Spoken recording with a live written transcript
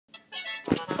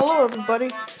Hello everybody.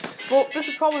 Well, this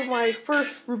is probably my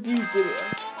first review video.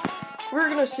 We're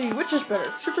gonna see which is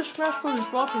better, Super Smash Bros.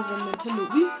 Brawl for the Nintendo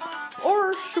Wii,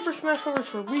 or Super Smash Bros.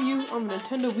 For Wii U on the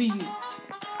Nintendo Wii U.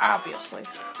 Obviously.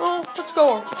 Well, let's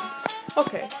go over them.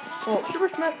 Okay, well, Super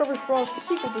Smash Bros. Brawl is the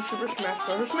sequel to Super Smash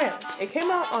Bros. Melee. It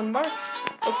came out on March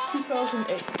of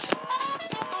 2008.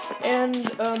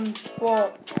 And,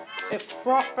 well, it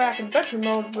brought back Adventure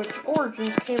Mode, which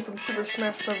origins came from Super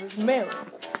Smash Bros. Melee,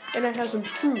 and it has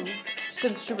improved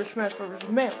since Super Smash Bros.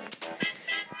 Melee.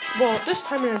 Well, this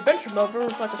time in Adventure Mode, there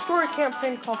was like a story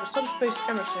campaign called the Subspace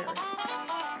Emissary.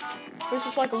 It's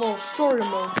just like a little story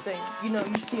mode thing, you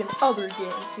see in other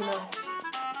games,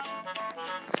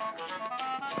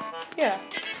 Yeah.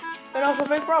 And also,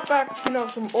 they brought back,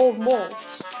 some old molds.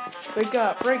 They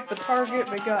got Break the Target,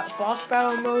 they got Boss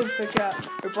Battle modes, they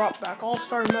brought back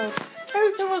All-Star mode.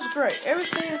 Everything was great.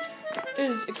 Everything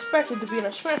is expected to be in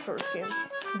a Smash Bros. Game.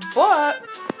 But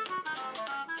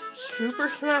Super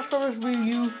Smash Bros. Wii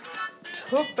U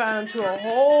took that into a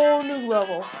whole new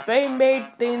level. They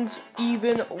made things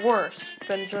even worse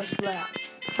than just that.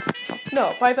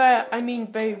 No, by that I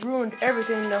mean they ruined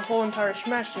everything in the whole entire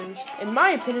Smash series. In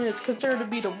my opinion, it's considered to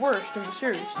be the worst in the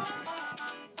series.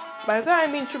 By that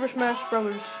I mean Super Smash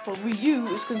Bros. For Wii U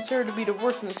is considered to be the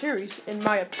worst in the series, in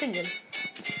my opinion.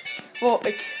 Well,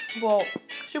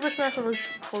 Super Smash Bros.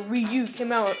 For Wii U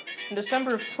came out in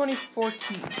December of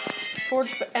 2014.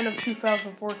 Towards the end of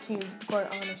 2014, to be quite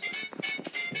honest.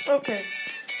 Okay,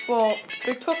 well,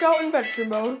 they took out Adventure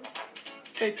Mode.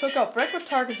 They took out Break the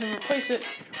Target and replaced it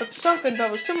with something that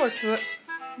was similar to it,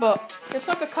 but it's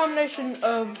like a combination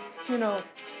of,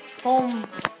 home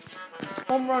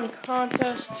run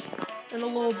contest and a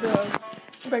little bit of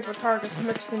Break the Target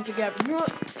mixed in together. You know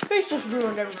what? They just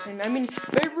ruined everything. I mean,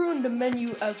 they ruined the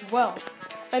menu as well.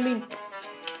 I mean,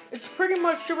 it's pretty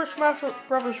much Super Smash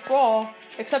Bros. Brawl,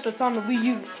 except it's on the Wii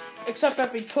U. Except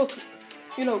that they took,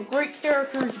 great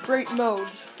characters, great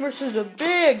modes, which is a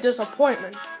big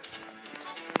disappointment.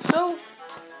 So,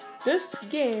 this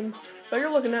game that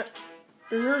you're looking at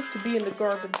deserves to be in the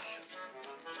garbage.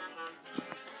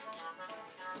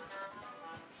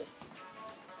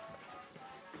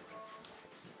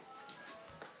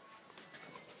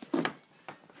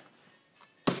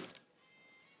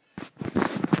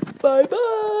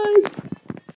 Bye-bye!